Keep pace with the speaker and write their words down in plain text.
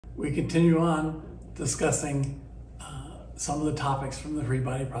we continue on discussing some of the topics from the free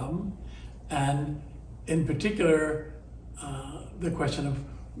body problem, and in particular, the question of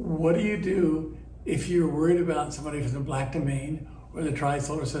what do you do if you're worried about somebody from the black domain or the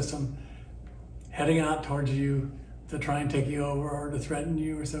tri-solar system heading out towards you to try and take you over or to threaten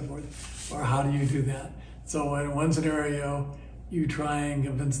you or so forth, or how do you do that? So in one scenario, you try and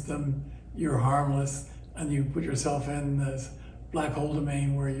convince them you're harmless, and you put yourself in this black hole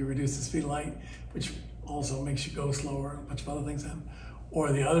domain where you reduce the speed of light, which also makes you go slower, a bunch of other things happen.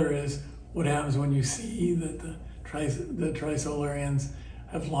 Or the other is, what happens when you see that the Trisolarians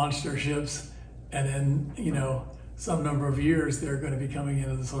have launched their ships, and in some number of years they're going to be coming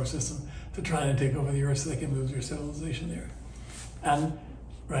into the solar system to try and take over the Earth so they can move your civilization there. And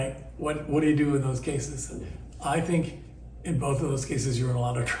what do you do in those cases? I think in both of those cases you're in a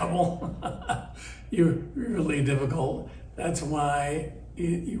lot of trouble. You're really difficult. That's why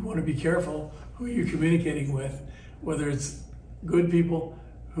you want to be careful who you're communicating with, whether it's good people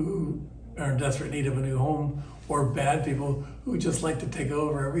who are in desperate need of a new home, or bad people who just like to take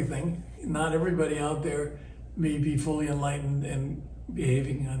over everything. Not everybody out there may be fully enlightened and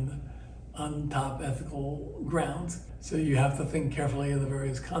behaving on top ethical grounds. So you have to think carefully of the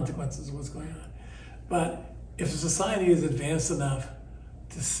various consequences of what's going on. But if a society is advanced enough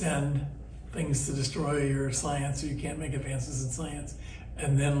to send things to destroy your science, so you can't make advances in science,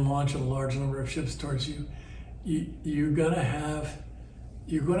 and then launch a large number of ships towards you, you're going to have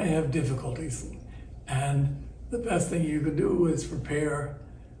difficulties. And the best thing you can do is prepare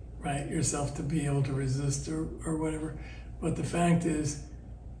yourself to be able to resist or whatever. But the fact is,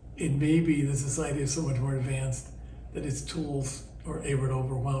 it may be the society is so much more advanced that its tools are able to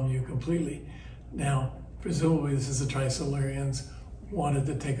overwhelm you completely. Now, presumably this is the Trisolarians wanted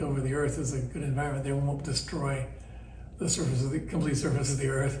to take over the Earth as a good environment. They won't destroy the complete surface of the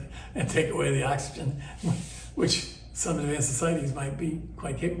Earth and take away the oxygen, which some advanced societies might be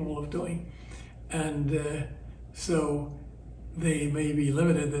quite capable of doing. And so they may be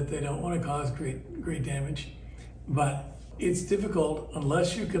limited, that they don't want to cause great damage. But it's difficult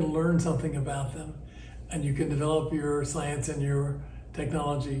unless you can learn something about them and you can develop your science and your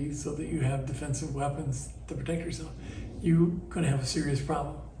technology so that you have defensive weapons to protect yourself. You're going to have a serious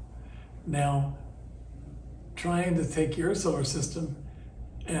problem. Now, trying to take your solar system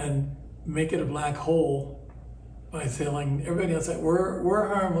and make it a black hole by telling everybody outside, we're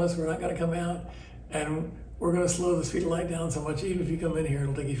harmless, we're not going to come out, and we're going to slow the speed of light down so much, even if you come in here,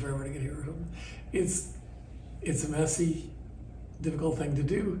 it'll take you forever to get here. It's a messy, difficult thing to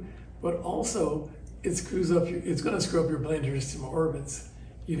do, but also it's going to screw up your planetary system orbits.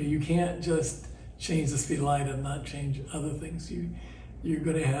 You can't just change the speed of light and not change other things. You're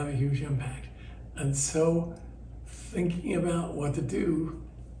going to have a huge impact. And so thinking about what to do,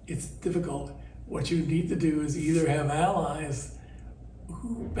 it's difficult. What you need to do is either have allies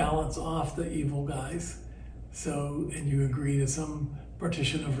who balance off the evil guys, and you agree to some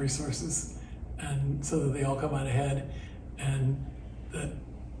partition of resources, and so that they all come out ahead, and that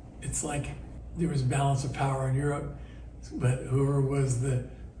it's like there was balance of power in Europe, but whoever was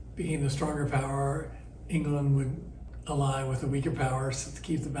being the stronger power, England would ally with the weaker powers to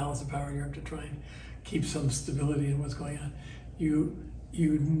keep the balance of power in Europe, to try and keep some stability in what's going on.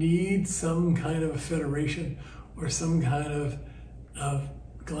 You need some kind of a federation or some kind of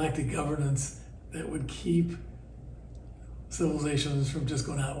galactic governance that would keep civilizations from just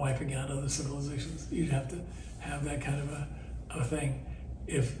going out and wiping out other civilizations. You'd have to have that kind of a thing.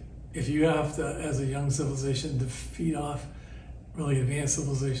 If you have to, as a young civilization, to feed off really advanced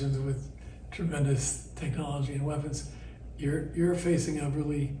civilizations with tremendous technology and weapons, you're facing a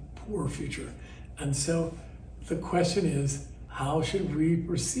really poor future. And so the question is, how should we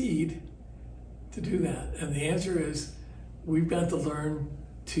proceed to do that? And the answer is, we've got to learn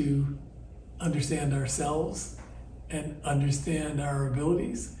to understand ourselves and understand our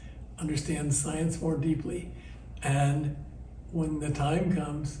abilities, understand science more deeply. And when the time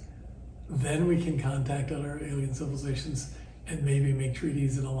comes, then we can contact other alien civilizations and maybe make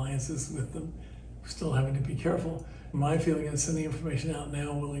treaties and alliances with them, still having to be careful. My feeling is sending information out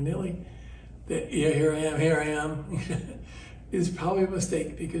now willy-nilly, that yeah, here I am, is probably a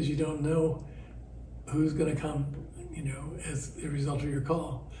mistake, because you don't know who's going to come, as a result of your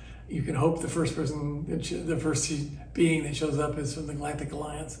call. You can hope the first being that shows up is from the Galactic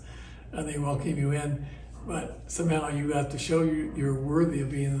Alliance, and they welcome you in. But somehow you have to show you're worthy of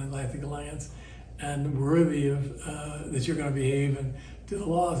being in the Galactic Alliance, and worthy of that you're going to behave and do the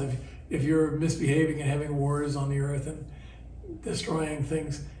laws. If you're misbehaving and having wars on the Earth and destroying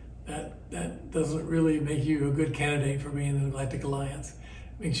things, that doesn't really make you a good candidate for being in the Galactic Alliance.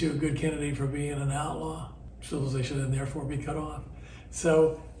 makes you a good candidate for being an outlaw civilization and therefore be cut off.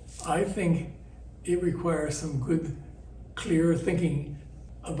 So I think it requires some good, clear thinking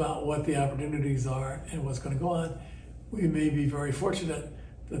about what the opportunities are and what's going to go on. We may be very fortunate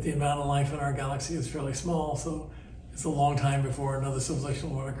that the amount of life in our galaxy is fairly small, so it's a long time before another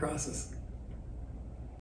civilization will run across us.